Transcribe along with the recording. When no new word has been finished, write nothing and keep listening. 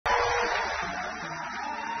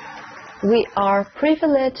we are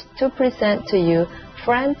privileged to present to you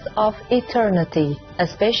Friends of Eternity, a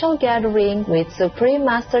special gathering with Supreme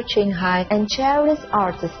Master CHINGHAI and cherished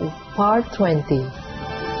artists, Part 20.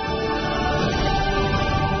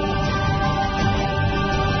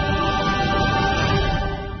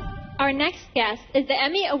 Our next guest is the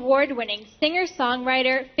Emmy Award-winning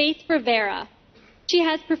singer-songwriter Faith Rivera. She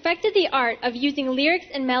has perfected the art of using lyrics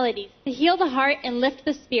and melodies to heal the heart and lift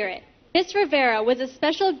the spirit. Miss Rivera was a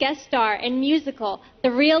special guest star in musical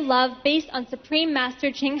The Real Love based on Supreme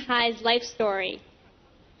Master CHINGHAI's life story.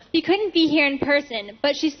 She couldn't be here in person,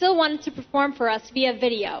 but she still wanted to perform for us via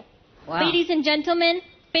video. Wow. Ladies and gentlemen,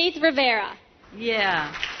 Faith Rivera.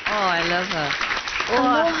 Yeah. Oh, I love her.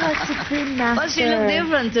 Aloha, Supreme Master. But she look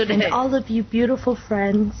different today. And all of you beautiful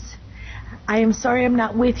friends. I am sorry I'm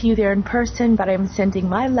not with you there in person, but I'm sending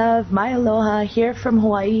my love, my aloha here from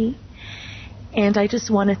Hawaii. And I just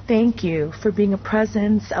want to thank you for being a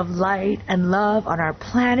presence of light and love on our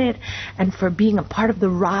planet and for being a part of the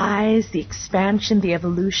rise, the expansion, the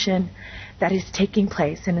evolution that is taking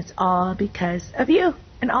place. And it's all because of you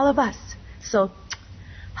and all of us. So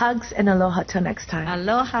hugs and aloha till next time.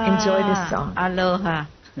 Aloha. Enjoy this song. Aloha.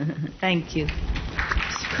 Thank you.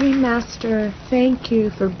 Supreme Master, thank you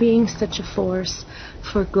for being such a force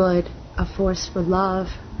for good, a force for love,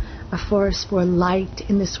 a force for light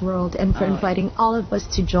in this world, and for inviting all of us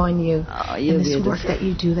to join you in this work that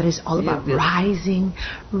you do that is all about rising,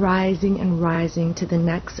 rising, and rising to the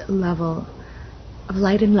next level of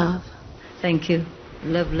light and love. Thank you.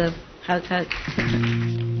 Love, love. Hug, hug.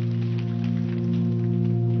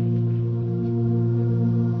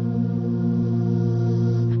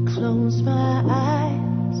 Close my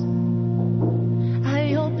eyes,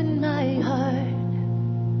 I open my heart,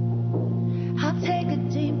 I'll take a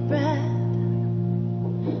deep breath,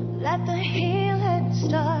 let the healing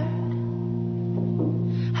start.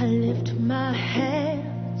 I lift my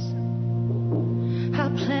hands, I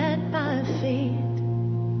plant my feet,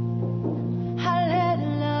 I let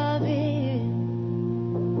love in,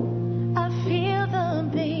 I feel the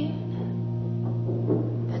beat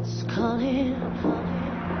that's calling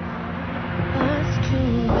us to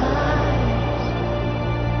rise,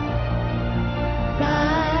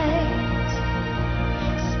 rise,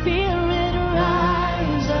 spirit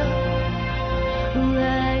rise up,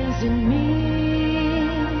 rise in me,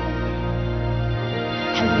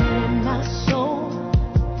 and in my soul,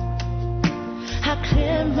 I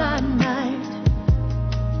clear my mind,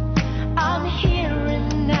 I'm here and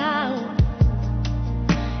now,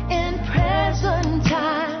 in present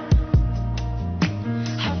time.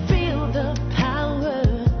 The power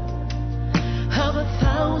of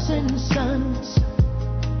 1,000 suns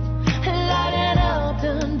lighting up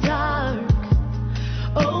the dark.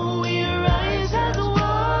 Oh, we rise as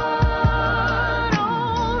one.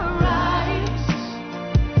 Oh, rise,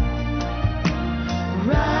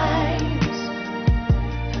 rise,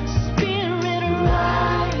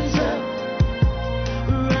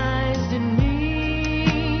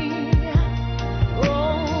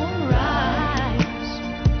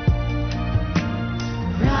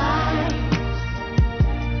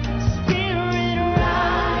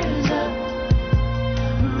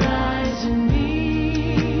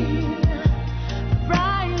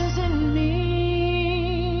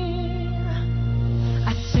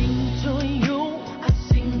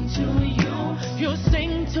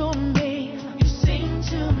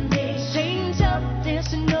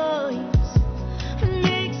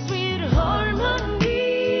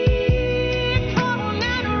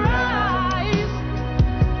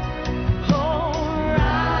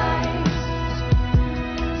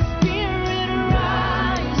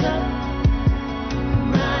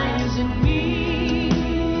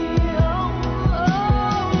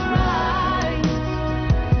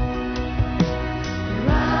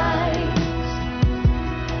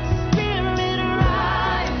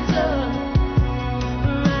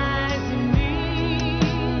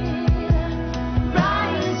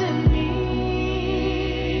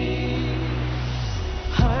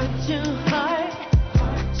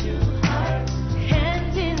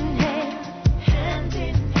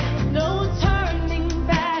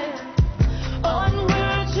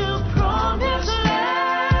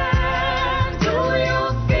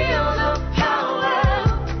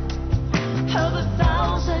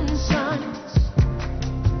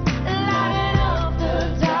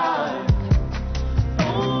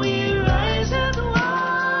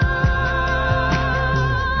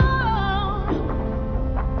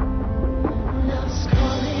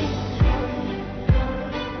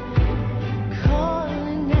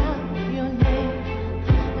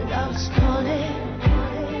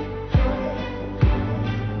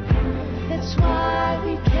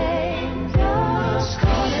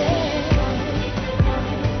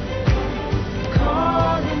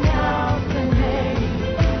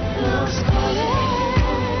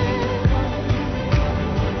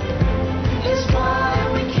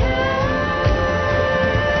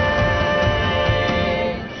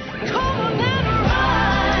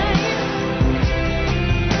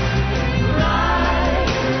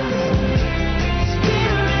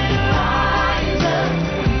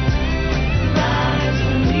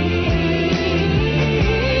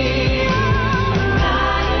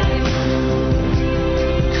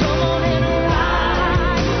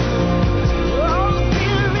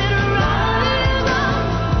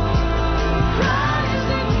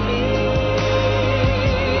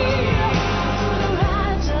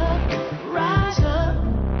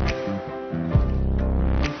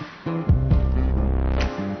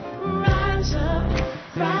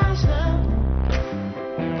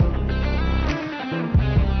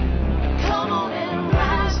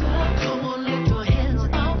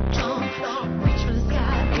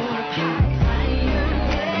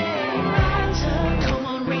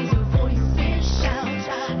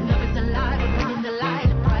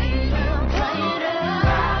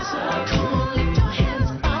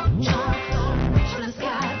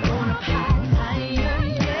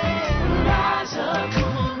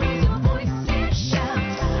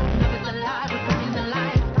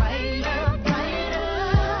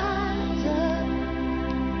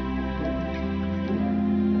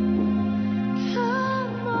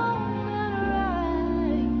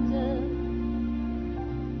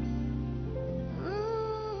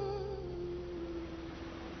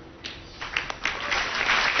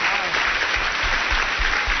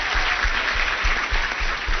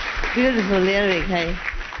 Beautiful lyric, hey.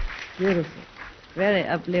 Beautiful. Very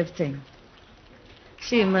uplifting.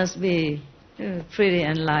 She must be pretty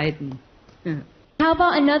enlightened. How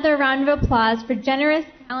about another round of applause for generous,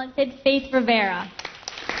 talented Faith Rivera?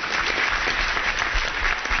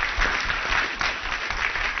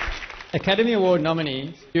 Academy Award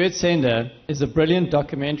nominee Stuart Sender is a brilliant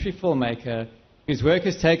documentary filmmaker whose work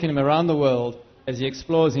has taken him around the world as he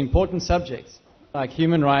explores important subjects like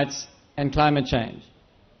human rights and climate change.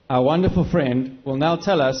 Our wonderful friend will now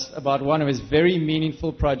tell us about one of his very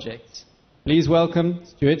meaningful projects. Please welcome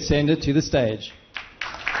Stuart Sender to the stage.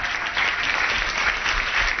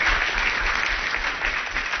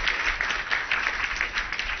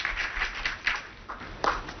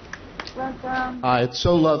 It's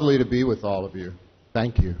so lovely to be with all of you.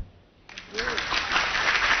 Thank you.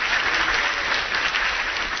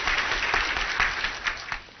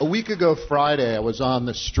 A week ago Friday, I was on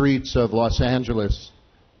the streets of Los Angeles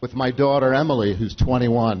with my daughter Emily, who's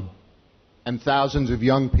 21, and thousands of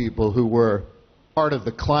young people who were part of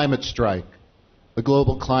the climate strike, the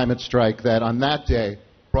global climate strike that on that day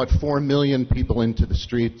brought 4 million people into the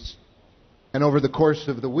streets. And over the course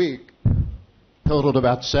of the week, totaled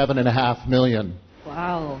about 7.5 million.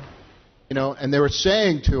 Wow. You know, and they were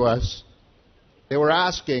saying to us, they were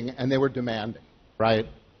asking and they were demanding, right?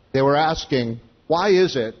 They were asking, why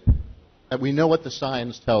is it that we know what the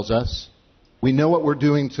science tells us, we know what we're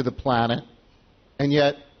doing to the planet, and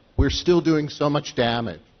yet we're still doing so much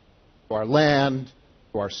damage to our land,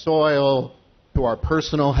 to our soil, to our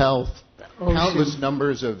personal health, countless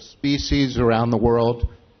numbers of species around the world.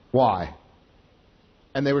 Why?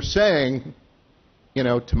 And they were saying, you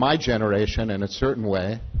know, to my generation in a certain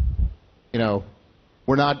way, you know,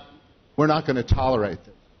 we're not going to tolerate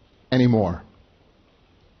this anymore.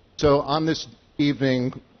 So on this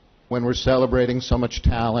evening, when we're celebrating so much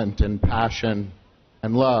talent and passion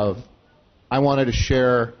and love, I wanted to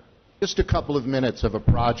share just a couple of minutes of a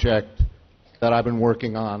project that I've been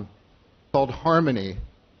working on called Harmony,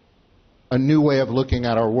 a new way of looking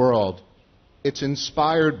at our world. It's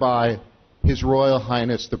inspired by His Royal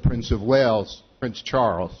Highness the Prince of Wales, Prince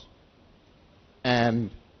Charles.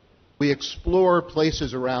 And we explore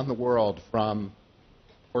places around the world, from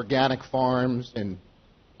organic farms in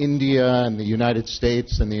India and the United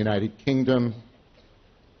States and the United Kingdom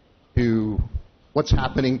to what's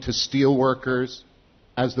happening to steel workers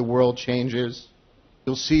as the world changes.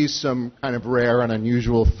 You'll see some kind of rare and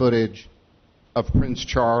unusual footage of Prince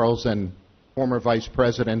Charles and former Vice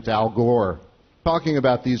President Al Gore talking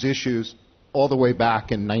about these issues all the way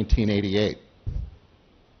back in 1988.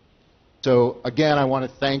 So again, I want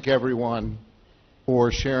to thank everyone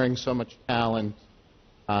for sharing so much talent.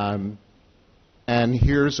 And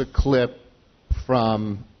here's a clip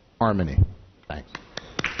from Harmony. Thanks.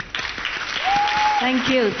 Thank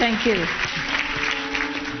you, thank you.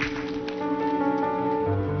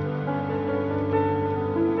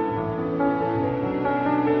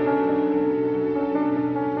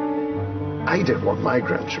 I don't want my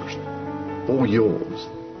grandchildren, or yours,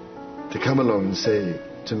 to come along and say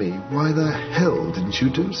to me, why the hell didn't you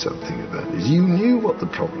do something about it? You knew what the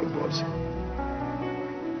problem was.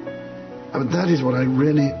 I mean, that is what I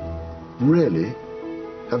really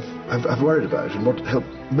have worried about and what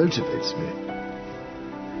motivates me.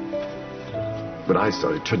 But I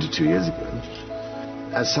started 22 years ago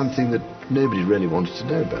as something that nobody really wanted to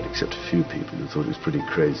know about, except a few people who thought it was pretty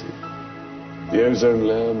crazy. The ozone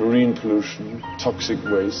layer, marine pollution, toxic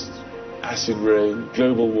waste, acid rain,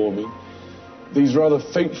 global warming. These rather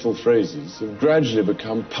fateful phrases have gradually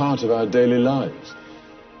become part of our daily lives.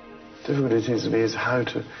 Difficult it is to me is how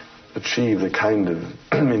to achieve the kind of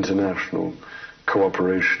international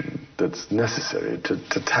cooperation that's necessary to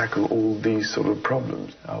tackle all these sort of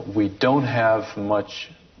problems. We don't have much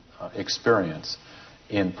experience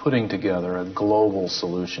in putting together a global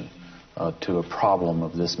solution to a problem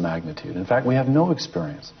of this magnitude. In fact, we have no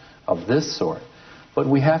experience of this sort, but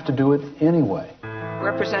we have to do it anyway.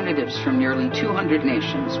 Representatives from nearly 200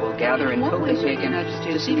 nations will gather in Copenhagen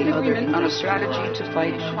to seek agreement on a strategy to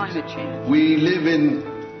fight climate change. We live in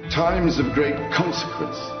times of great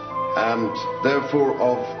consequence and therefore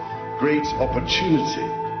of great opportunity.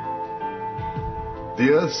 The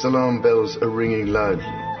Earth's alarm bells are ringing loudly.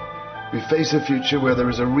 We face a future where there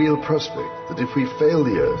is a real prospect that if we fail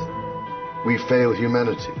the Earth, we fail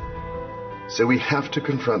humanity. So we have to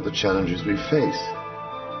confront the challenges we face.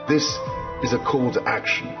 This is a call to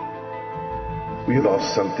action. We have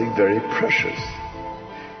lost something very precious,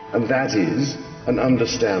 and that is an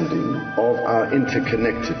understanding of our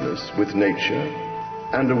interconnectedness with nature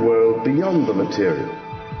and a world beyond the material.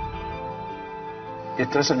 It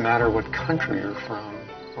doesn't matter what country you're from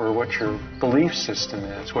or what your belief system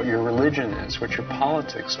is, what your religion is, what your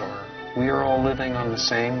politics are. We are all living on the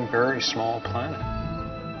same very small planet.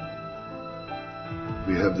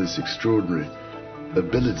 We have this extraordinary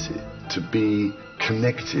ability to be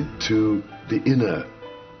connected to the inner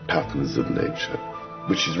patterns of nature,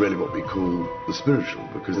 which is really what we call the spiritual,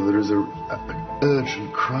 because there is an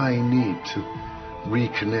urgent, crying need to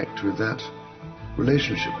reconnect with that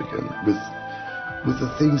relationship again, with the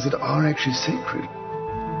things that are actually sacred.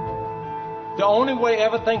 The only way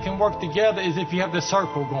everything can work together is if you have the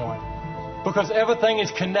circle going, because everything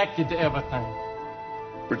is connected to everything.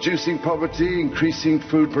 Reducing poverty, increasing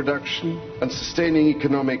food production, and sustaining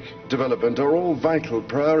economic development are all vital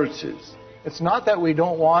priorities. It's not that we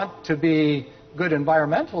don't want to be good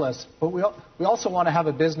environmentalists, but we also want to have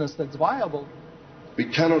a business that's viable. We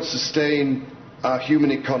cannot sustain our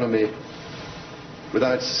human economy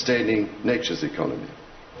without sustaining nature's economy.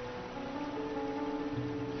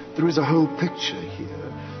 There is a whole picture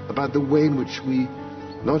here about the way in which we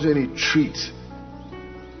not only treat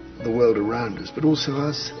the world around us, but also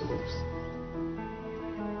ourselves.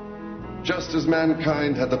 Just as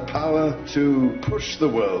mankind had the power to push the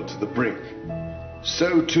world to the brink,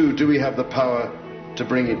 so too do we have the power to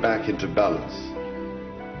bring it back into balance.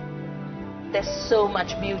 There's so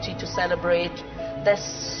much beauty to celebrate. There's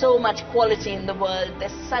so much quality in the world.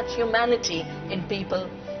 There's such humanity in people.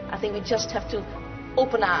 I think we just have to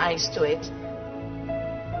open our eyes to it.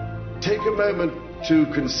 Take a moment to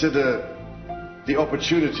consider the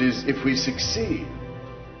opportunities if we succeed.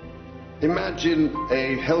 Imagine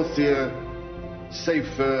a healthier,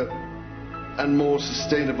 safer, and more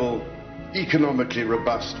sustainable, economically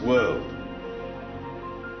robust world.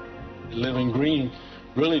 Living green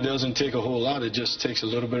really doesn't take a whole lot. It just takes a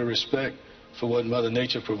little bit of respect for what Mother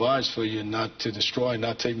Nature provides for you, and not to destroy,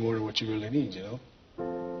 not take more than what you really need, you know?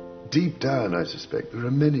 Deep down, I suspect, there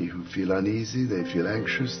are many who feel uneasy, they feel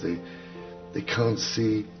anxious, they can't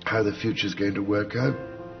see how the future's going to work out.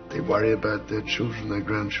 They worry about their children, their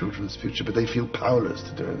grandchildren's future, but they feel powerless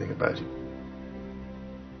to do anything about it.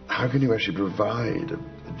 How can you actually provide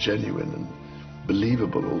a genuine and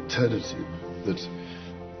believable alternative that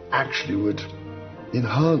actually would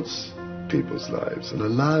enhance people's lives and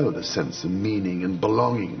allow the sense of meaning and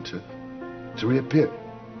belonging to reappear?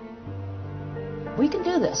 We can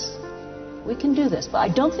do this. We can do this, but I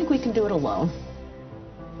don't think we can do it alone.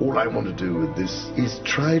 All I want to do with this is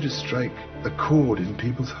try to strike a chord in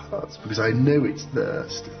people's hearts, because I know it's there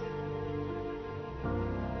still.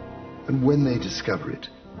 And when they discover it,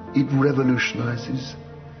 it revolutionizes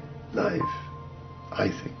life, I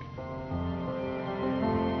think.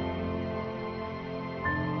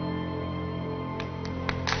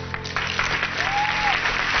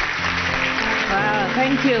 Wow,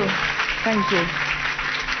 thank you. Thank you.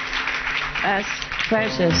 That's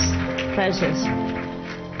precious, precious.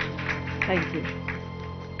 Thank you.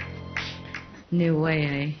 New way,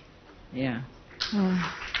 eh? Yeah.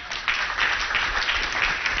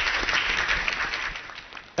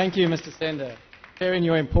 Thank you, Mr. Sender, for sharing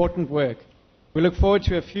your important work. We look forward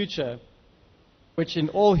to a future which in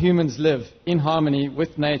all humans live in harmony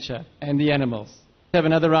with nature and the animals. Let's have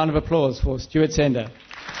another round of applause for Stuart Sender.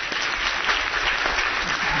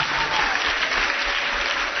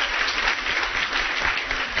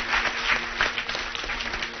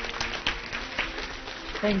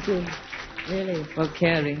 Thank you, really, for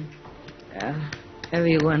caring.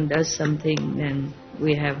 Everyone does something, then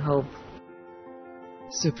we have hope.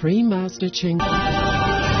 Supreme Master Ching.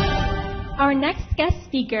 Our next guest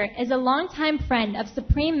speaker is a longtime friend of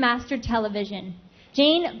Supreme Master Television.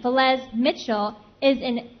 Jane Velez Mitchell is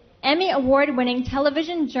an Emmy Award-winning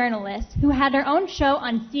television journalist who had her own show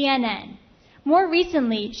on CNN. More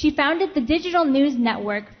recently, she founded the digital news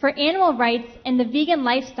network for animal rights and the vegan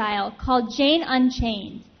lifestyle called Jane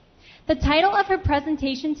Unchained. The title of her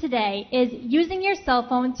presentation today is Using Your Cell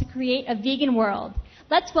Phone to Create a Vegan World.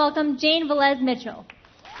 Let's welcome Jane Velez Mitchell.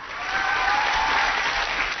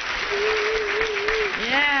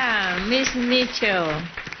 Yeah, Miss Mitchell.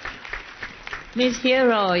 Miss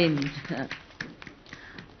Heroine.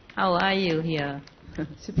 How are you here?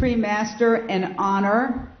 Supreme Master, an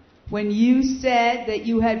honor. When you said that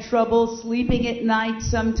you had trouble sleeping at night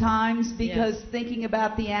sometimes because thinking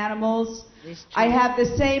about the animals, I have the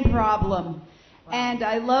same problem. Wow. And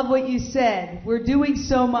I love what you said. We're doing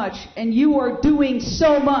so much, and you are doing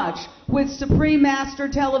so much with Supreme Master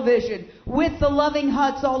Television, with the Loving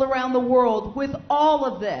Huts all around the world, with all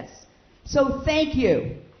of this. So thank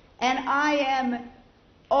you. And I am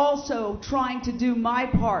also trying to do my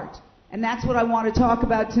part, and that's what I want to talk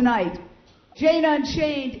about tonight. Jane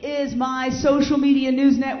Unchained is my social media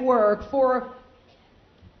news network for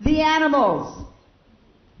the animals,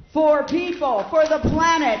 for people, for the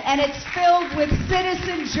planet, and it's filled with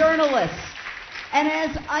citizen journalists. And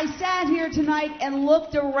as I sat here tonight and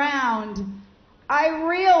looked around, I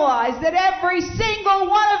realized that every single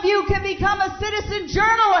one of you can become a citizen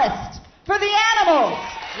journalist for the animals,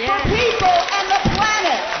 for people and the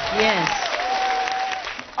planet. Yes.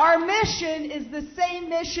 Our mission is the same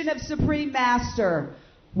mission of Supreme Master.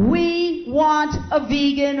 We want a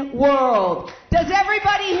vegan world. Does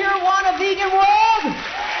everybody here want a vegan world?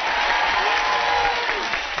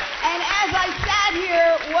 And as I sat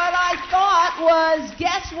here, what I thought was,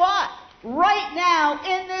 guess what? Right now,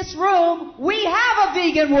 in this room, we have a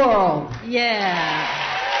vegan world. Yeah.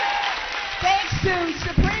 Thanks to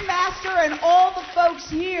Supreme Master and all the folks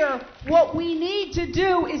here, what we need to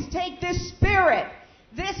do is take this spirit,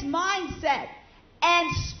 this mindset,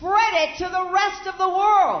 and spread it to the rest of the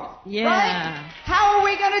world. Yeah. Right? How are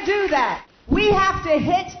we going to do that? We have to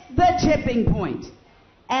hit the tipping point.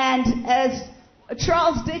 And as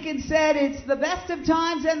Charles Dickens said, it's the best of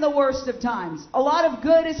times and the worst of times. A lot of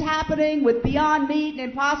good is happening with Beyond Meat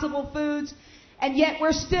and Impossible Foods, and yet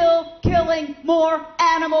we're still killing more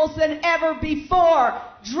animals than ever before.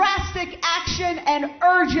 Drastic action and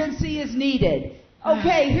urgency is needed.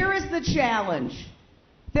 Okay, here is the challenge.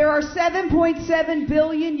 There are 7.7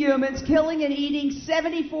 billion humans killing and eating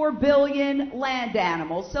 74 billion land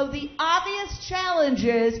animals. So the obvious challenge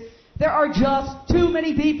is there are just too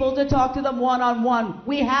many people to talk to them one-on-one.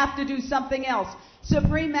 We have to do something else.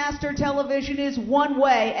 Supreme Master Television is one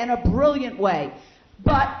way and a brilliant way.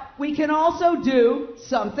 But we can also do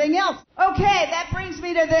something else. Okay, that brings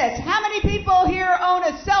me to this. How many people here own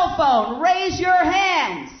a cell phone? Raise your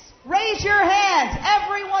hands. Raise your hands.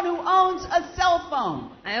 Everyone who owns a cell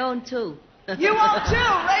phone. I own 2. You own 2.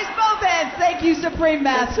 Raise both hands. Thank you, Supreme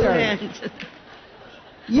Master.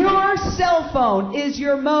 Your cell phone is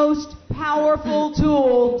your most powerful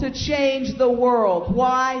tool to change the world.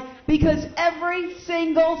 Why? Because every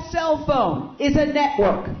single cell phone is a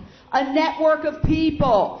network of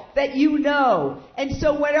people that you know. And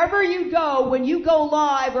so wherever you go, when you go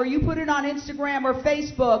live or you put it on Instagram or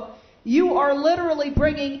Facebook, you are literally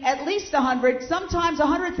bringing at least 100, sometimes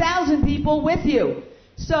 100,000 people with you.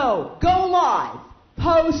 So go live,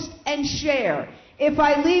 post, and share. If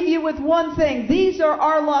I leave you with one thing, these are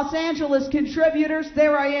our Los Angeles contributors.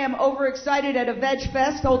 There I am, overexcited at a Veg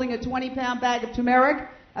Fest, holding a 20-pound bag of turmeric.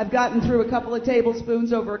 I've gotten through a couple of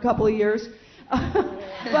tablespoons over a couple of years.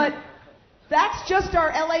 But that's just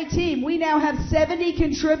our LA team. We now have 70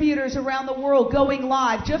 contributors around the world going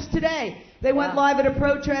live. Just today, they went live at a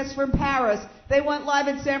protest from Paris. They went live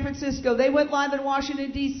in San Francisco. They went live in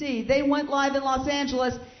Washington, D.C. They went live in Los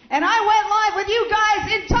Angeles. And I went live with you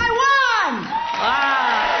guys in Taiwan!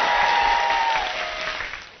 Wow!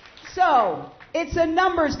 So, it's a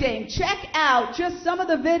numbers game. Check out just some of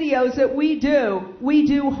the videos that we do. We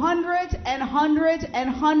do hundreds and hundreds and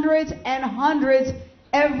hundreds and hundreds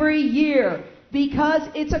every year because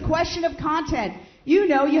it's a question of content. You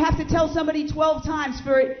know, you have to tell somebody 12 times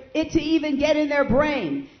for it to even get in their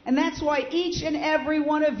brain. And that's why each and every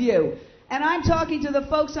one of you, and I'm talking to the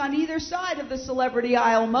folks on either side of the celebrity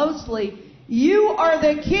aisle mostly, you are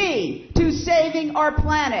the key to saving our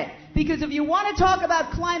planet. Because if you want to talk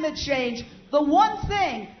about climate change, the one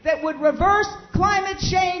thing that would reverse climate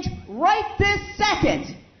change right this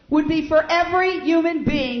second would be for every human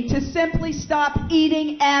being to simply stop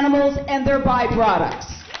eating animals and their byproducts.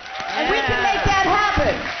 And we can make that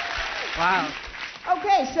happen. Wow.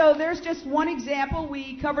 Okay, so there's just one example.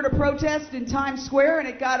 We covered a protest in Times Square, and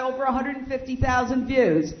it got over 150,000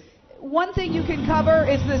 views. One thing you can cover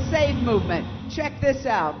is the SAVE movement. Check this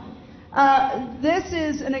out. This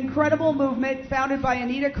is an incredible movement founded by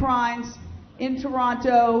Anita Krines in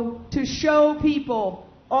Toronto to show people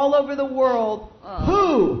all over the world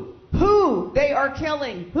who they are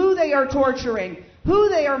killing, who they are torturing, who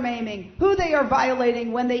they are maiming, who they are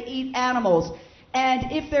violating when they eat animals.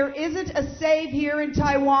 And if there isn't a SAVE here in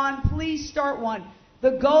Taiwan, please start one.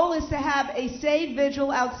 The goal is to have a SAVE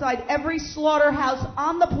vigil outside every slaughterhouse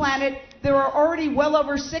on the planet. There are already well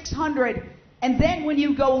over 600. And then when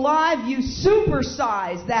you go live, you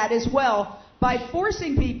supersize that as well by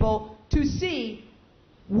forcing people to see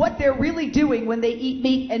what they're really doing when they eat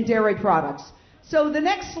meat and dairy products. So the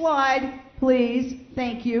next slide, please,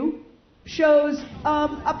 thank you, shows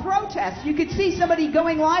a protest. You could see somebody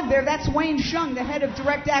going live there. That's Wayne Sheng, the head of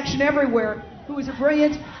Direct Action Everywhere, who is a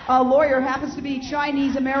brilliant lawyer, happens to be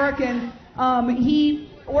Chinese-American.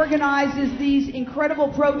 He organizes these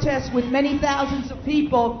incredible protests with many thousands of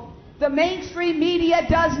people. The mainstream media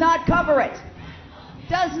does not cover it.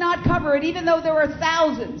 Does not cover it, even though there are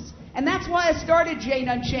thousands. And that's why I started Jane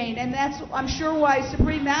Unchained, and that's, I'm sure, why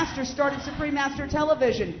Supreme Master started Supreme Master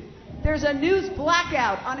Television. There's a news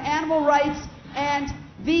blackout on animal rights and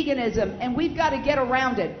veganism, and we've got to get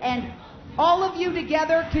around it. And all of you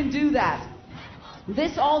together can do that.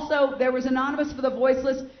 This also, there was Anonymous for the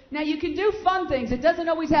Voiceless. Now, you can do fun things. It doesn't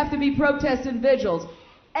always have to be protests and vigils.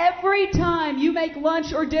 Every time you make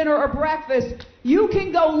lunch or dinner or breakfast, you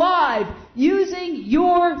can go live using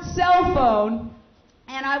your cell phone.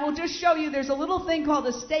 And I will just show you, there's a little thing called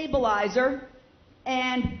a stabilizer.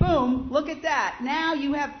 And boom, look at that. Now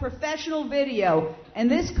you have professional video.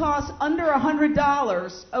 And this costs under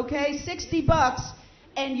 $100, okay? $60.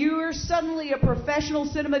 And you're suddenly a professional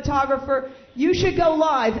cinematographer. You should go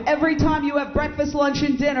live every time you have breakfast, lunch,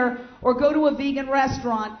 and dinner, or go to a vegan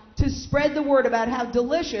restaurant to spread the word about how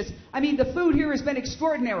delicious. I mean, the food here has been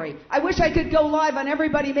extraordinary. I wish I could go live on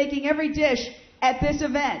everybody making every dish at this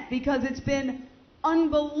event, because it's been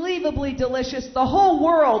unbelievably delicious. The whole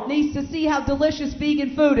world needs to see how delicious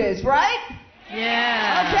vegan food is, right?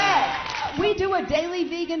 Yeah. Okay. We do a daily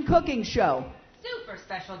vegan cooking show. Super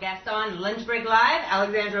special guest on Lunch Break Live,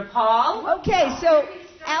 Alexandra Paul. Okay, so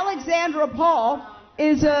Alexandra Paul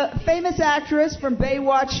is a famous actress from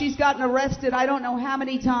Baywatch. She's gotten arrested I don't know how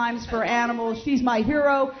many times for animals. She's my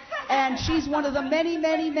hero, and she's one of the many,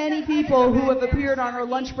 many, many people who have appeared on our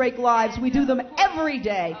Lunch Break Lives. We do them every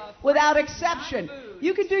day, without exception.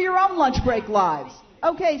 You can do your own Lunch Break Lives.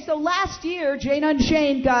 Okay, so last year, Jane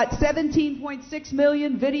Unchained got 17.6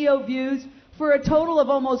 million video views for a total of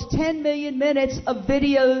almost 10 million minutes of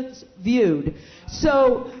videos viewed.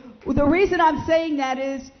 So the reason I'm saying that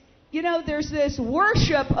is, you know, there's this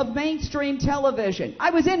worship of mainstream television.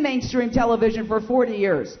 I was in mainstream television for 40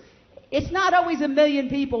 years. It's not always a million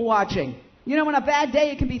people watching. You know, on a bad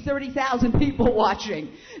day, it can be 30,000 people watching.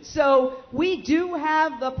 So we do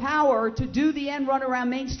have the power to do the end run around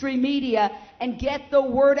mainstream media and get the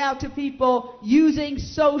word out to people using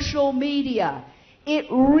social media. It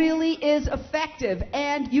really is effective,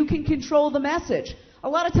 and you can control the message. A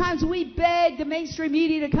lot of times we beg the mainstream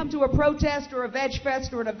media to come to a protest or a veg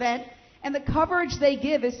fest or an event, and the coverage they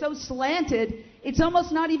give is so slanted, it's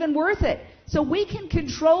almost not even worth it. So we can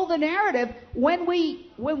control the narrative when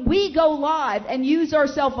we go live and use our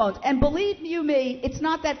cell phones. And believe you me, it's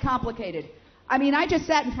not that complicated. I mean, I just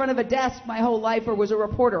sat in front of a desk my whole life or was a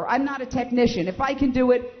reporter. I'm not a technician. If I can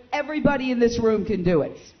do it, everybody in this room can do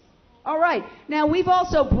it. All right. Now, we've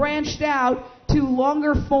also branched out to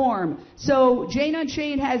longer form. So Jane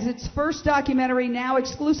Unchained has its first documentary now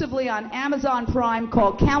exclusively on Amazon Prime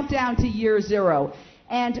called Countdown to Year Zero.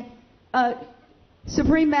 And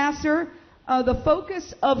Supreme Master, the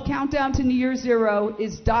focus of Countdown to Year Zero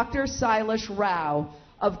is Dr. Silas Rao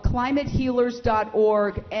of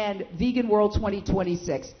ClimateHealers.org and Vegan World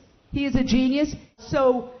 2026. He is a genius.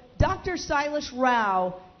 So Dr. Silas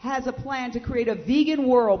Rao has a plan to create a vegan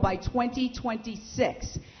world by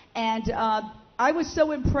 2026. And I was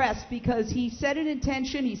so impressed because he set an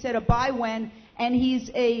intention, he set a by when, and he's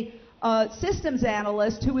a systems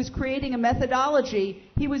analyst who is creating a methodology.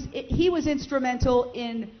 He was instrumental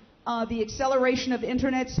in the acceleration of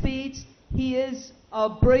internet speeds. He is a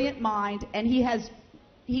brilliant mind, and he is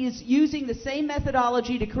using the same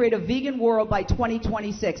methodology to create a vegan world by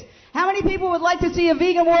 2026. How many people would like to see a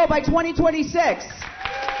vegan world by 2026?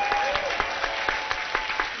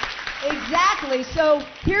 Exactly. So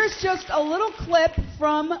here's just a little clip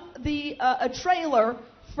from a trailer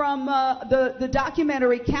from the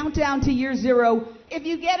documentary Countdown to Year Zero. If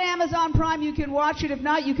you get Amazon Prime, you can watch it. If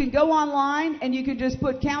not, you can go online and you can just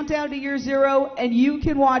put Countdown to Year Zero, and you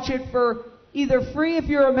can watch it for either free if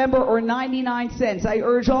you're a member or 99 cents. I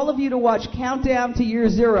urge all of you to watch Countdown to Year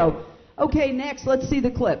Zero. Okay, next, let's see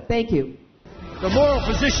the clip. Thank you. The moral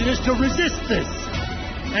position is to resist this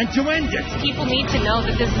and to end it. People need to know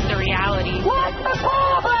that this is the reality. What the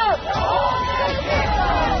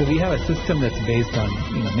So we have a system that's based on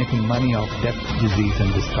making money off death, disease, and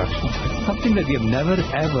destruction. It's something that we have never,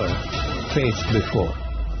 ever faced before.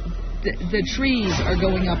 The trees are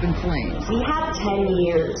going up in flames. We have 10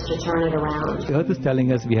 years to turn it around. The earth is telling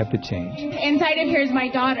us we have to change. Inside of here is my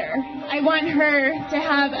daughter. I want her to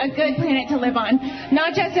have a good planet to live on,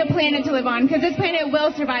 not just a planet to live on, because this planet will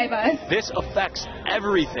survive us. This affects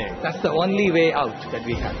everything. That's the only way out that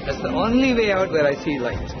we have. That's the only way out where I see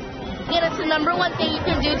light. Yeah, that's the number one thing you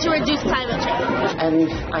can do to reduce climate change. And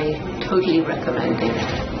I totally recommend it.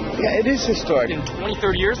 Yeah, it is historic. In 20,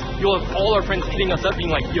 30 years, you'll have all our friends hitting us up being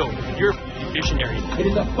like, yo, you're visionary. It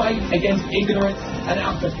is a fight against ignorance and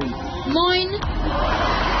apathy. Moin.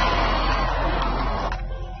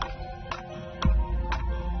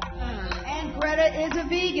 And Greta is a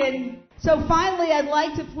vegan. So finally, I'd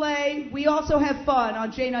like to play, we also have fun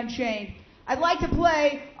on Jane Unchained. I'd like to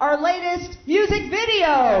play our latest music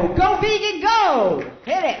video. Go Vegan Go!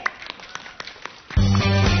 Hit it.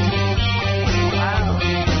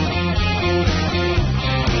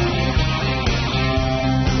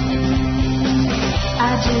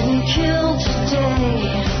 I didn't kill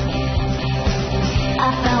today.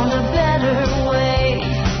 I found a better way.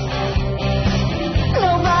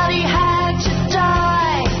 Nobody had to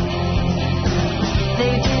die.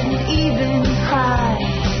 They didn't even cry.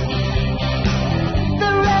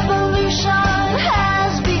 The revolution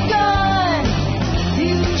has begun.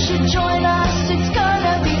 You should join us. It's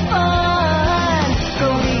gonna be fun.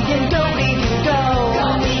 Go vegan, go vegan, go.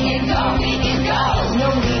 Go vegan, go vegan, go. No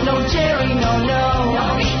meat, no dairy, no, no.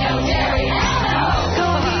 No meat, no dairy, no.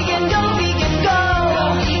 Go vegan, go vegan, go.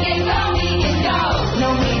 Go vegan, go vegan, go. No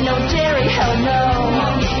meat, no dairy, hell no.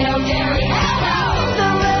 No meat, no dairy, hell no. The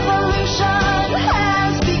revolution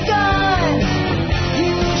has begun.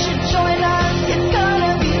 You should join us. It's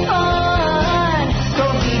gonna be fun. Go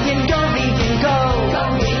vegan, go vegan, go. Go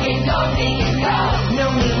vegan, go vegan, go. No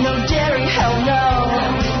meat, no dairy, hell no. No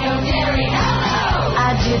meat, no dairy, hell no.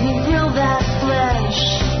 I didn't grill that flesh.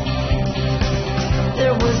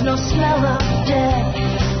 There was no smell of death.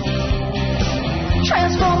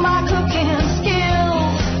 Transformed my cooking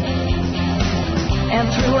skills and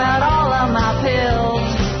threw out all of my pills.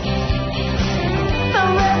 The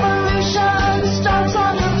revolution starts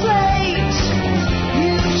on your plate.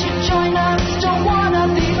 You should join us, don't wanna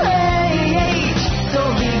be late. Go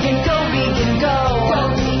vegan, go vegan, go. Go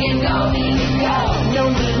vegan, go vegan, go. No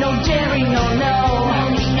meat, no dairy, no, no. No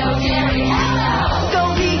meat, no dairy, hell no. Go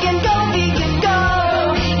vegan, go vegan, go.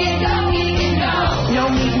 Go vegan, go vegan, go. No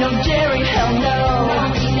meat, no dairy, hell no. No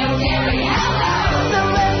meat, no dairy, hell no. The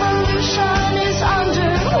revolution is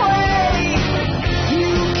underway. You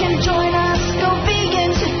can join us, go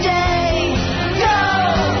vegan today. Go,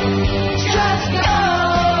 just go,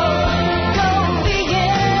 go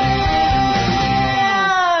vegan.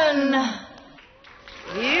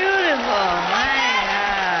 Beautiful, my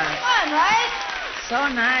God. Fun, right? So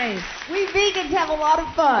nice. We vegans have a lot of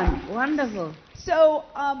fun. Wonderful. So,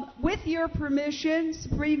 with your permission,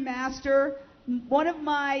 Supreme Master, one of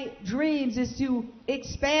my dreams is to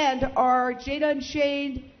expand our Jade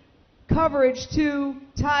Unchained coverage to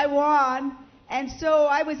Taiwan. And so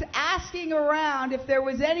I was asking around if there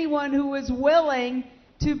was anyone who was willing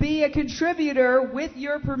to be a contributor with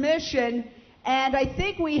your permission. And I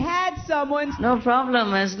think we had someone. No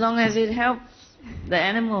problem, as long as it helps the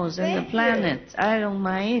animals and the planet. I don't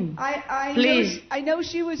mind. Please. I know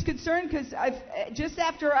she was concerned because just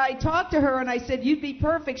after I talked to her and I said, you'd be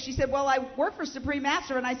perfect, she said, well, I work for Supreme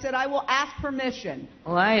Master, and I said, I will ask permission.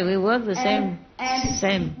 Why? We work the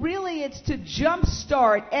same. Really, it's to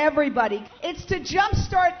jumpstart everybody. It's to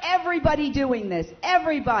jumpstart everybody doing this.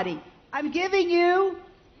 Everybody. I'm giving you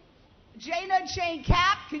Jane Unchained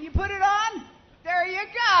cap. Can you put it on? There you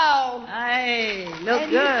go. Hey, look and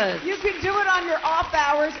good. You can do it on your off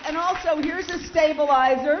hours. And also, here's a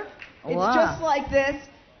stabilizer. It's just like this.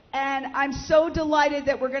 And I'm so delighted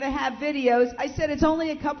that we're going to have videos. I said it's only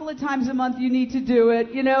a couple of times a month you need to do it.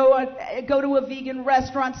 You know, go to a vegan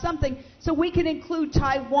restaurant, something. So we can include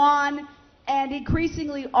Taiwan and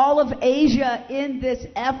increasingly all of Asia in this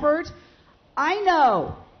effort. I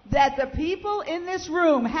know that the people in this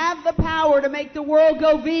room have the power to make the world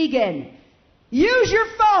go vegan. Use your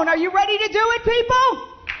phone. Are you ready to do it, people?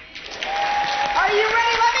 Are you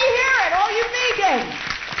ready? Let me hear it, all you vegans.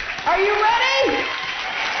 Are you ready?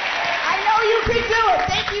 I know you can do it.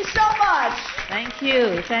 Thank you so much. Thank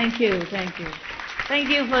you, thank you, thank you. Thank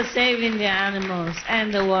you for saving the animals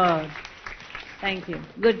and the world. Thank you.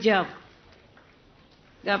 Good job.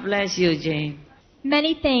 God bless you, Jane.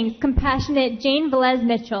 Many thanks, compassionate Jane Velez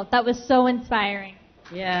Mitchell. That was so inspiring.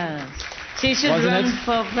 Yes. She should run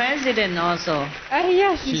for president also.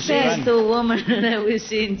 Yes, she said. She's the woman that we've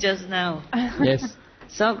seen just now. Yes.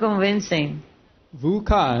 So convincing. Vu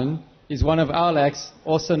Khan is one of our acts,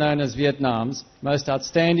 also known as Vietnam's most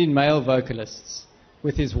outstanding male vocalists.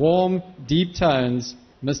 With his warm, deep tones,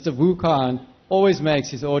 Mr. Vu Khan always makes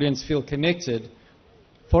his audience feel connected.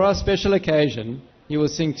 For our special occasion, he will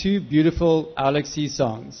sing two beautiful Alexi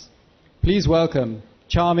songs. Please welcome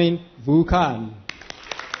charming Vu Khan.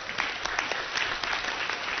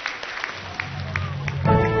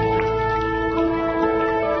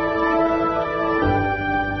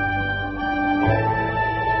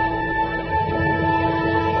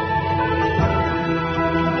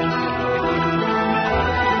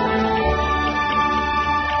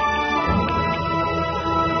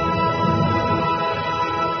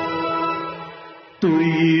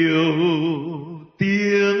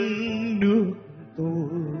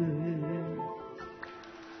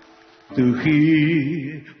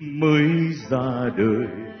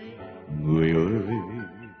 Người ơi,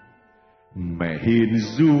 mẹ hiền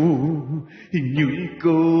ru những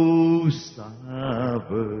câu xa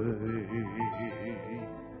vời.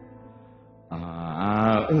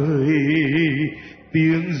 À ơi,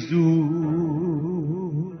 tiếng ru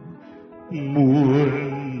muôn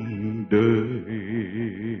đời.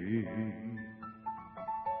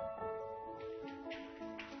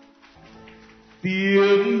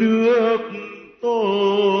 Tiếng nước tôi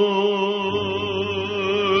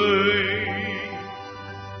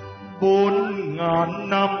 4000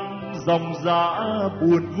 năm dòng dã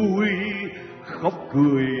buồn vui, khóc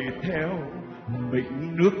cười theo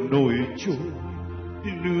mệnh nước nổi trôi.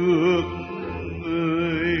 Nước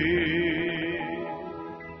ơi,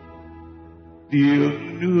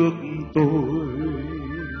 tiếng nước tôi,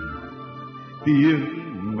 tiếng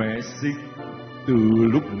mẹ sinh từ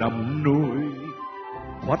lúc nằm nôi,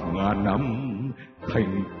 thoát ngàn năm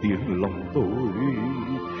thành tiếng lòng tôi.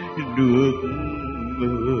 Nước ơi,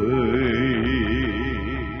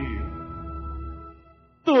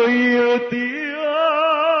 tôi yêu tiếng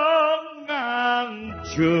ngang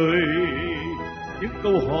trời, những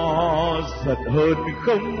câu hò giật hơn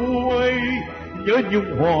không nguôi, nhớ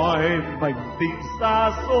nhung hoài mảnh tình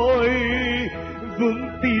xa xôi, vững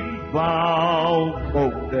tin vào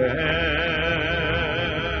mộng đẹp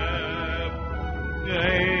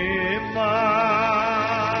ngày mai.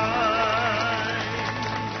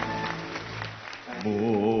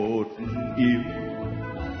 Một yêu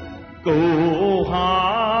câu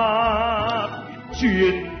hát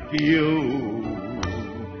chuyên kiều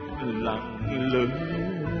lặng lẽ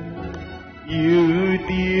như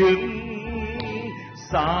tiếng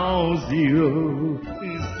sao diều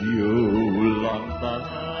diều loạn tan.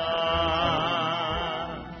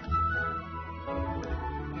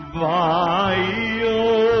 Và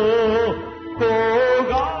yêu cô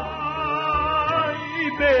gái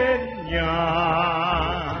bên nhà,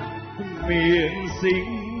 miệng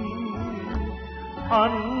xinh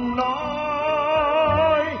ăn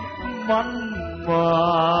nói mặn mà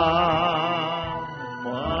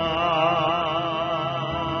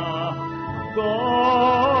có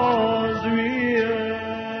duyên.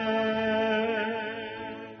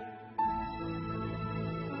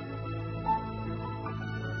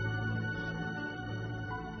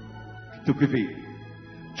 Thưa quý vị,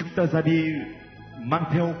 chúng ta ra đi mang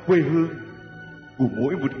theo quê hương của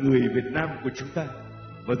mỗi một người Việt Nam của chúng ta,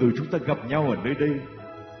 và rồi chúng ta gặp nhau ở nơi đây.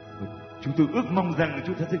 Chúng tôi ước mong rằng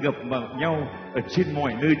chúng ta sẽ gặp nhau ở trên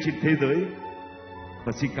mọi nơi trên thế giới.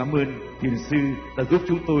 Và xin cảm ơn thiền sư đã giúp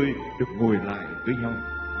chúng tôi được ngồi lại với nhau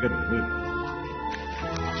gần hơn.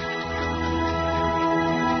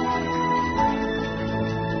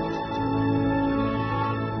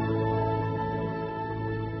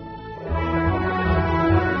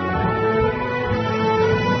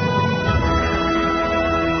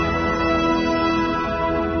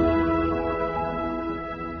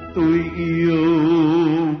 Tôi yêu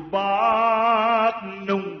bác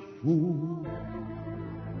nông phu,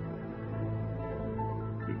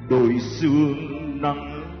 đồi sương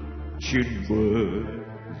nắng trên bờ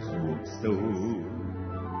ruộng sâu.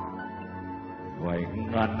 Vài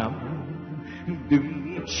ngàn năm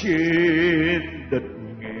đứng trên đất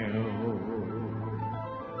nghèo,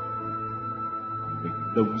 mình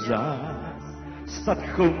đồng giá sắt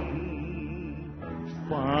không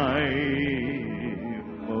phai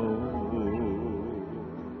màu.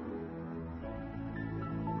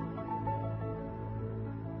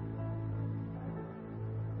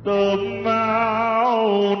 Tấm áo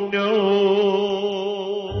nâu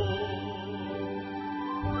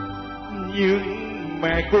nhưng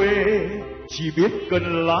mẹ quê chỉ biết cần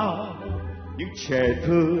lao, những trẻ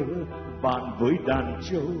thơ bạn với đàn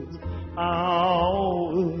trâu.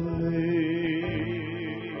 Áo ơi,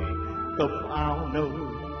 tấm áo nâu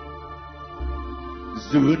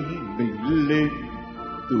dướn mình lên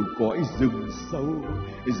từ cõi rừng sâu,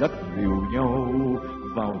 dắt dìu nhau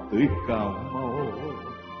vào tới Cà Mau.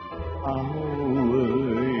 Áo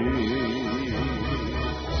ơi,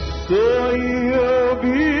 tôi yêu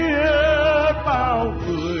biết bao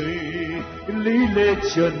người Lý Lê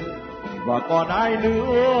Trần và còn ai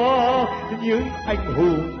nữa, những anh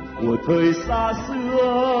hùng của thời xa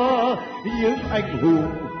xưa, những anh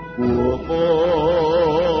hùng của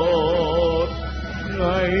một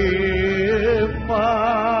ngày mai.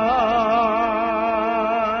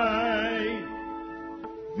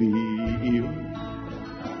 Vì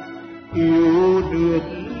yêu nước,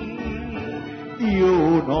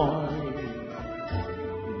 yêu nòi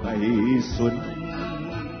ngày xuân,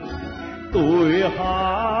 tôi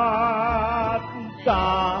hát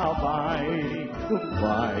ca bài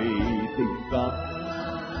tình ca.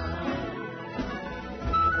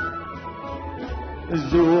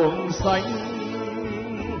 ruộng xanh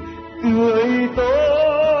tươi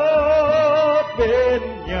tốt bên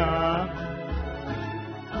nhà.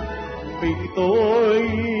 Vì tôi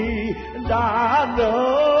đã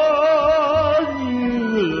nỡ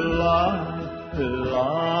như là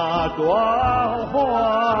đóa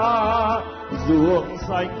hoa ruộng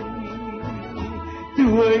xanh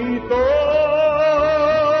tươi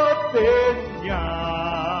tốt bên nhà.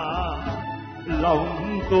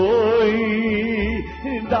 Lòng tôi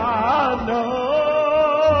đã nỡ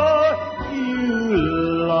như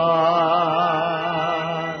là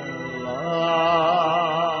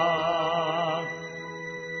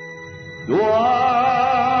đóa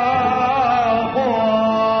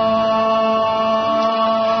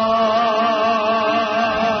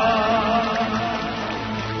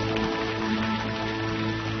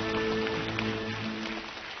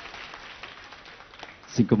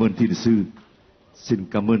Xin cảm ơn thiền sư. Xin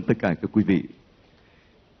cảm ơn tất cả các quý vị.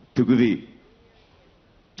 Thưa quý vị,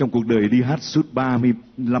 trong cuộc đời đi hát suốt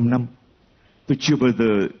 35 năm, tôi chưa bao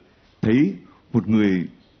giờ thấy một người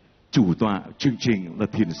chủ tọa chương trình là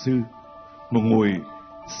thiền sư mà ngồi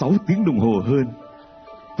 6 tiếng đồng hồ hơn.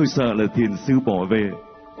 Tôi sợ là thiền sư bỏ về,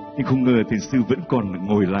 nhưng không ngờ thiền sư vẫn còn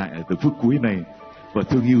ngồi lại ở từ phút cuối này và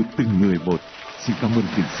thương yêu từng người một. Xin cảm ơn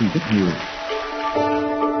thiền sư rất nhiều.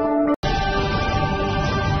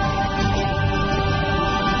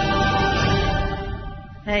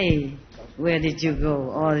 Hey, where did you go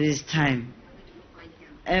all this time?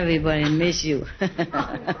 Everybody miss you.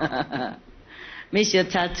 Miss your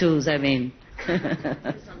tattoos, I mean.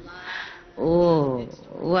 Oh,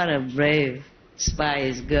 what a brave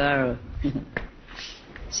spice girl.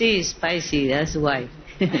 She is spicy, that's why.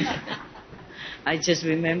 I just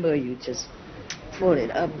remember you just fold it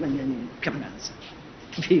up and then come down.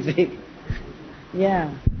 Be big. Yeah,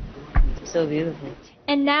 so beautiful.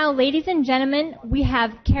 And now, ladies and gentlemen, we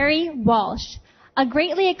have Carrie Walsh, a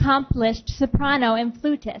greatly accomplished soprano and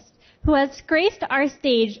flutist who has graced our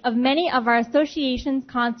stage of many of our association's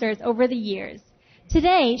concerts over the years.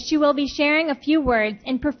 Today, she will be sharing a few words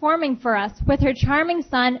and performing for us with her charming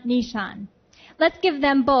son, Nishan. Let's give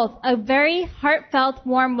them both a very heartfelt,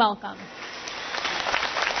 warm welcome.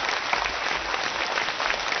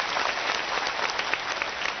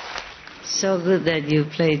 So good that you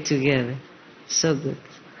played together. So good.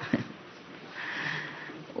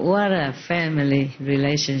 What a family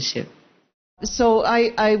relationship. So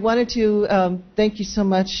I wanted to thank you so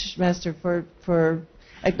much, Master, for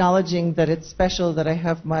acknowledging that it's special that I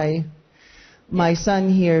have my son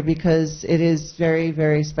here, because it is very,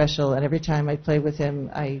 very special. And every time I play with him,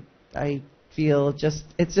 I feel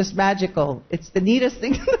it's just magical. It's the neatest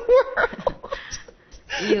thing in the world.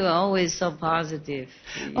 You're always so positive.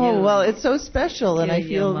 Oh, well, it's so special, and I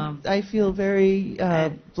feel very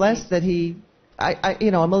blessed that he.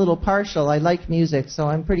 I'm a little partial. I like music, so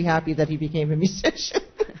I'm pretty happy that he became a musician.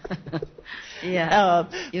 Yeah,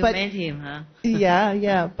 you met him, huh?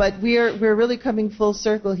 yeah. But we're really coming full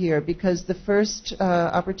circle here, because the first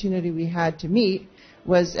opportunity we had to meet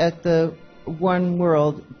was at the One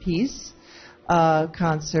World Peace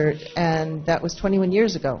concert, and that was 21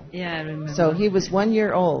 years ago. Yeah, I remember. So he was 1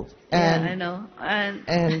 year old. And, yeah, I know.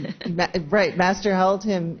 Right, Master held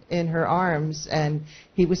him in her arms, and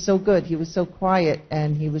he was so good. He was so quiet,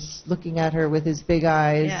 and he was looking at her with his big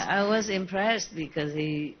eyes. Yeah, I was impressed because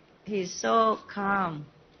he's so calm.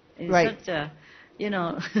 He's right. Such a,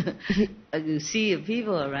 a sea of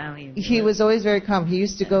people around him. He was always very calm. He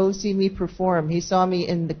used to go see me perform. He saw me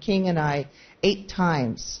in The King and I 8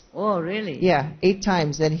 times. Oh, really? Yeah, 8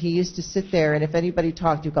 times. And he used to sit there, and if anybody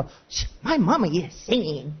talked, you'd go, "Shh, my mama is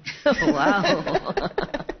singing." Wow.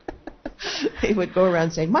 He would go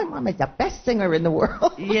around saying, "My mama is the best singer in the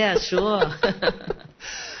world." Yeah, sure.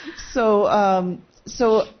 So,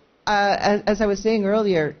 as I was saying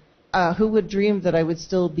earlier, who would dream that I would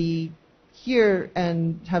still be here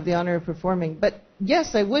and have the honor of performing? But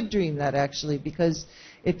yes, I would dream that, actually, because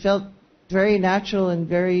it felt very natural and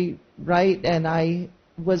very right, and I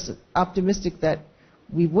was optimistic that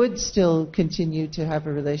we would still continue to have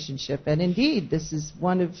a relationship. And indeed, this is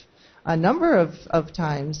one of a number of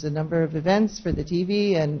times, a number of events for the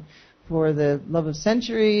TV and for the Love of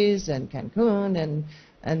Centuries and Cancun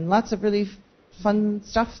and lots of really fun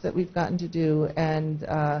stuff that we've gotten to do. And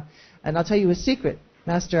I'll tell you a secret,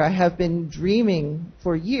 Master, I have been dreaming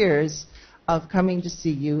for years of coming to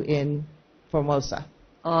see you in Formosa.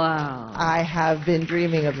 Wow. I have been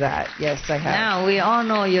dreaming of that. Yes, I have. Now we all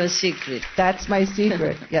know your secret. That's my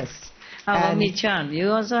secret, yes. How about me, Chan?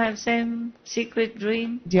 You also have same secret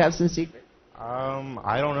dream? Do you have some secret?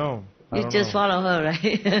 I don't know. You just follow her,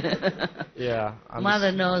 right? Yeah.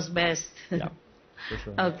 Mother knows best. Yeah. For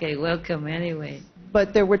sure. Okay, welcome anyway.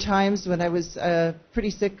 But there were times when I was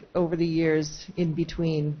pretty sick over the years, in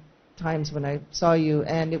between times when I saw you,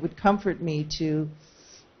 and it would comfort me to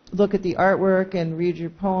look at the artwork and read your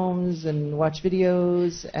poems and watch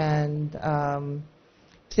videos and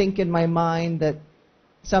think in my mind that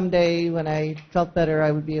someday when I felt better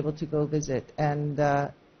I would be able to go visit. And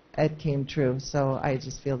it came true. So I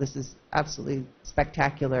just feel this is absolutely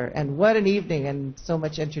spectacular. And what an evening and so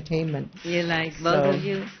much entertainment. You like both of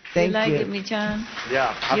you? Thank you like you. it, Michan?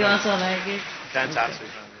 Yeah. You also like it? Fantastic.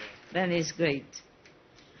 Okay. Then it's great.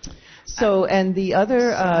 So, and the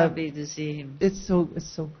other... so happy to see him. It's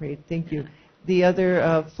so great. Thank you. The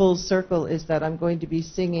other full circle is that I'm going to be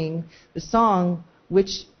singing the song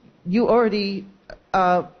which you already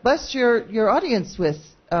blessed your audience with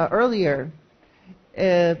earlier,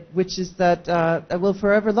 which is that I will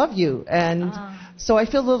forever love you. And so I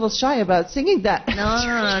feel a little shy about singing that.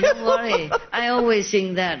 No, don't worry. I always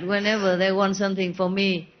sing that. Whenever they want something from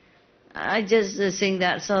me, I just sing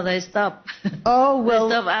that so they stop. Oh, well.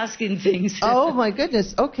 They stop asking things. Oh, my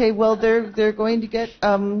goodness. Okay, well, they're going to get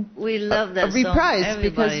we love that a reprise song.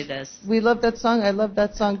 Everybody because does. we love that song. I love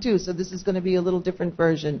that song, too. So this is going to be a little different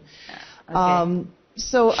version. Okay.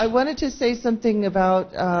 So I wanted to say something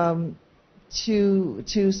about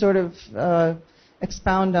to sort of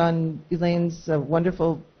expound on Elaine's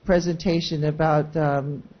wonderful presentation about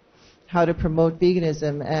how to promote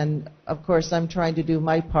veganism. And, of course, I'm trying to do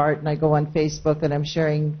my part, and I go on Facebook and I'm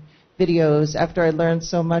sharing videos after I learned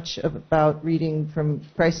so much about reading From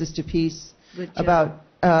Crisis to Peace about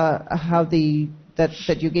how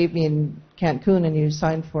that you gave me in Cancun and you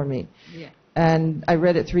signed for me. Yeah. And I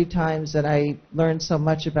read it 3 times, and I learned so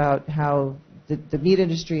much about how the meat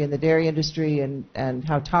industry and the dairy industry and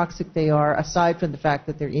how toxic they are, aside from the fact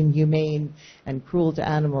that they're inhumane and cruel to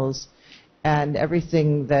animals, and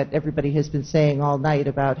everything that everybody has been saying all night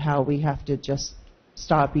about how we have to just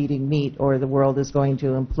stop eating meat or the world is going to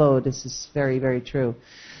implode. This is very, very true.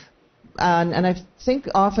 And I think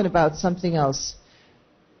often about something else.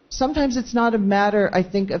 Sometimes it's not a matter, I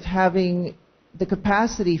think, of having the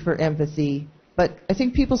capacity for empathy, but I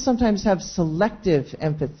think people sometimes have selective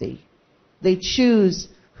empathy. They choose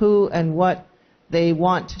who and what they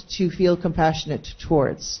want to feel compassionate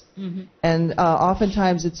towards. Mm-hmm. And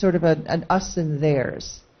oftentimes it's sort of an us and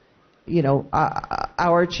theirs. You know,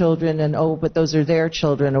 our children and, oh, but those are their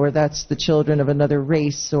children, or that's the children of another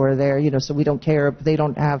race, or they're, you know, so we don't care if they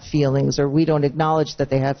don't have feelings, or we don't acknowledge that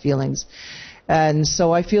they have feelings. And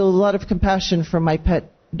so I feel a lot of compassion for my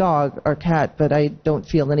pet dog or cat, but I don't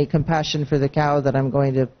feel any compassion for the cow that I'm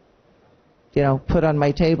going to, you know, put on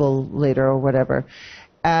my table later or whatever.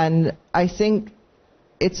 And I think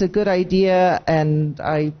it's a good idea, and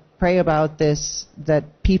I pray about this,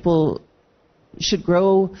 that people should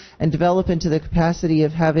grow and develop into the capacity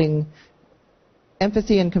of having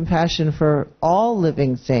empathy and compassion for all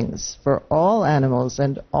living things, for all animals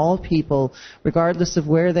and all people, regardless of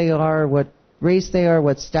where they are, what race they are,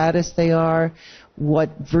 what status they are,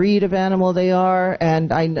 what breed of animal they are.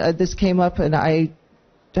 And this came up, and I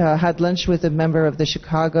had lunch with a member of the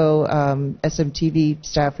Chicago SMTV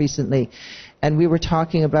staff recently, and we were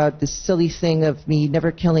talking about this silly thing of me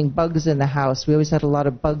never killing bugs in the house. We always had a lot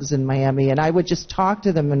of bugs in Miami, and I would just talk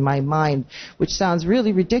to them in my mind, which sounds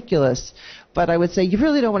really ridiculous, but I would say, you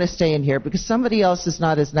really don't want to stay in here because somebody else is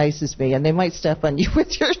not as nice as me, and they might step on you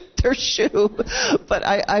with their shoe, but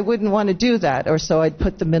I wouldn't want to do that. Or so I'd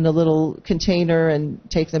put them in a little container and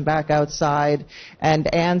take them back outside,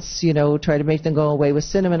 and ants, you know, try to make them go away with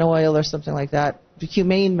cinnamon oil or something like that.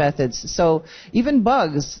 Humane methods. So even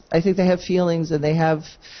bugs, I think they have feelings and they have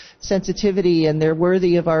sensitivity, and they're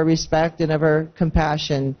worthy of our respect and of our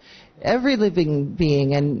compassion. Every living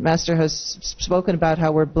being, and Master has spoken about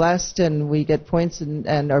how we're blessed and we get points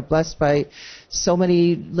and are blessed by so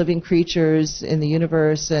many living creatures in the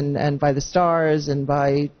universe and by the stars and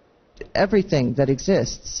by everything that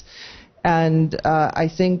exists. And I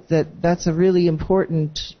think that that's a really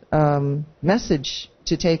important message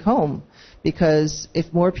to take home, because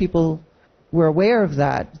if more people were aware of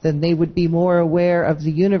that, then they would be more aware of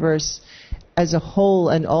the universe as a whole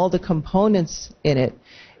and all the components in it.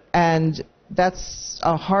 And that's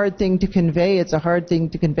a hard thing to convey. It's a hard thing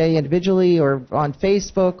to convey individually or on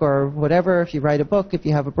Facebook or whatever, if you write a book, if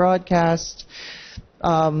you have a broadcast.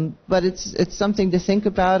 But it's something to think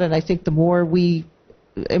about, and I think the more we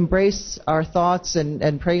embrace our thoughts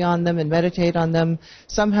and pray on them and meditate on them,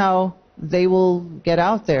 somehow they will get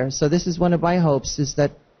out there. So this is one of my hopes, is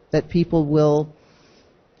that people will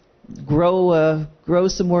grow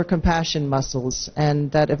some more compassion muscles,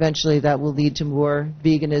 and that eventually that will lead to more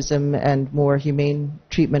veganism and more humane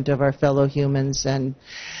treatment of our fellow humans. And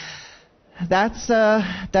that's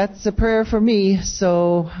a prayer for me.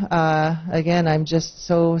 So again, I'm just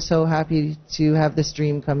so happy to have this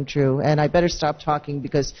dream come true. And I better stop talking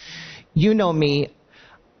because you know me,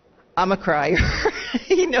 I'm a crier.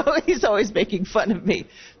 He's always making fun of me.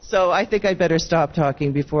 So I think I better stop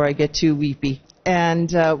talking before I get too weepy.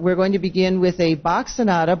 And we're going to begin with a Bach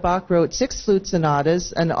sonata. Bach wrote 6 flute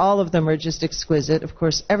sonatas, and all of them are just exquisite. Of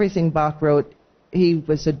course, everything Bach wrote, he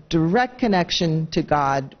was a direct connection to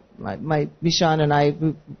God. My Mishan and I,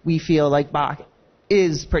 we feel like Bach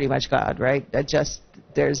is pretty much God, right?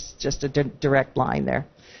 There's just a direct line there.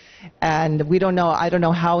 And I don't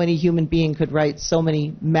know how any human being could write so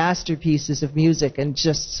many masterpieces of music and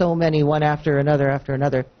just so many one after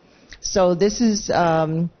another. So this is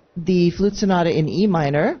the flute sonata in E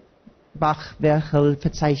minor, Bach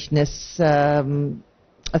Werkelverzeichnis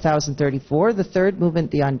 1034, the third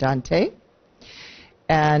movement, the Andante.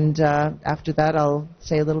 And after that, I'll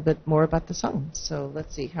say a little bit more about the song. So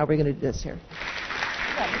let's see, how are we going to do this here?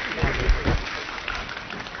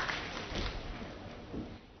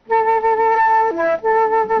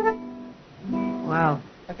 Wow.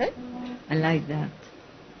 Okay. I like that.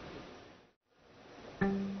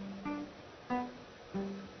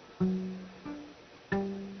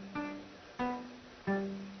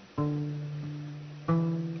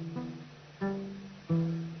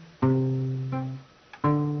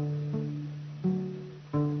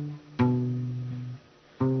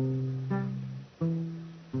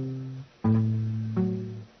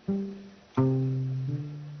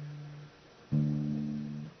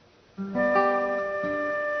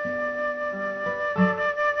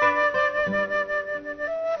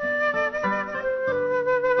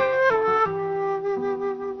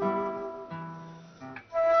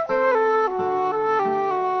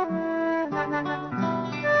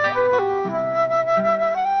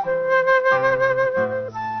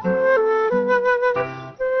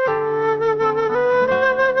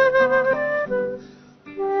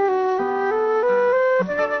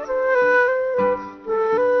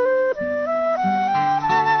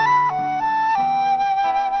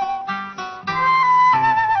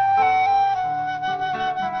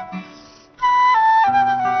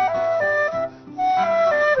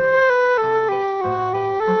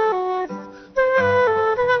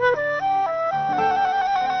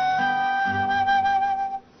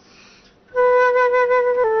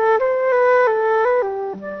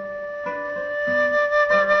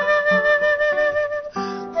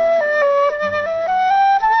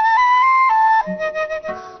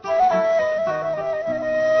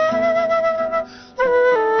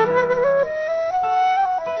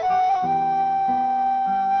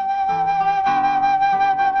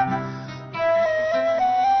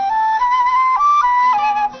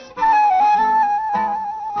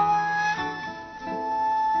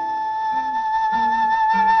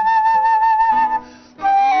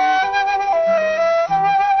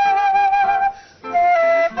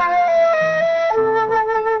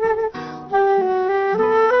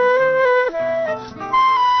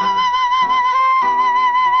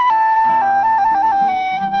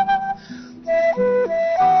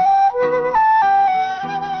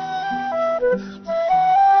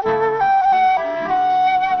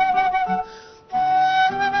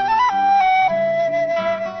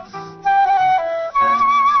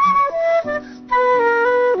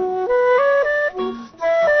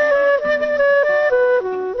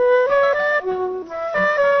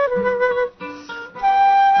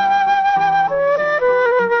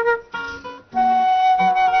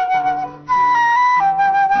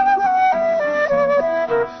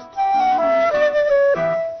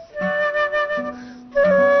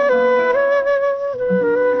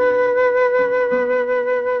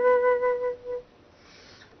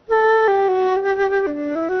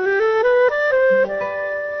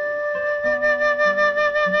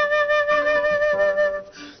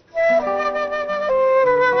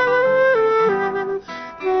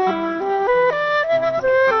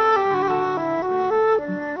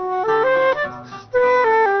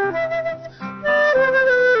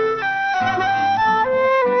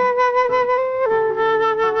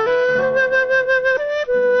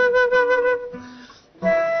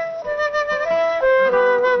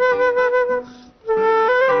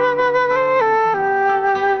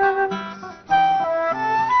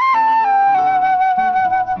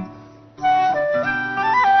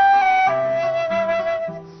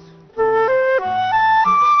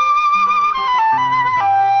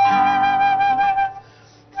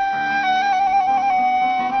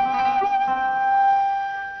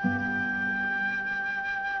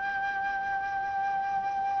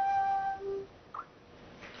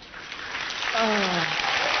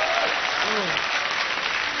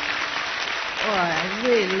 Oh, I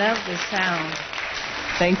really love the sound.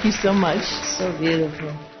 Thank you so much. So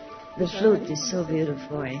beautiful. The flute is so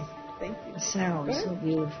beautiful. Eh? Thank you. The sound is so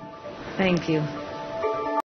beautiful. Thank you.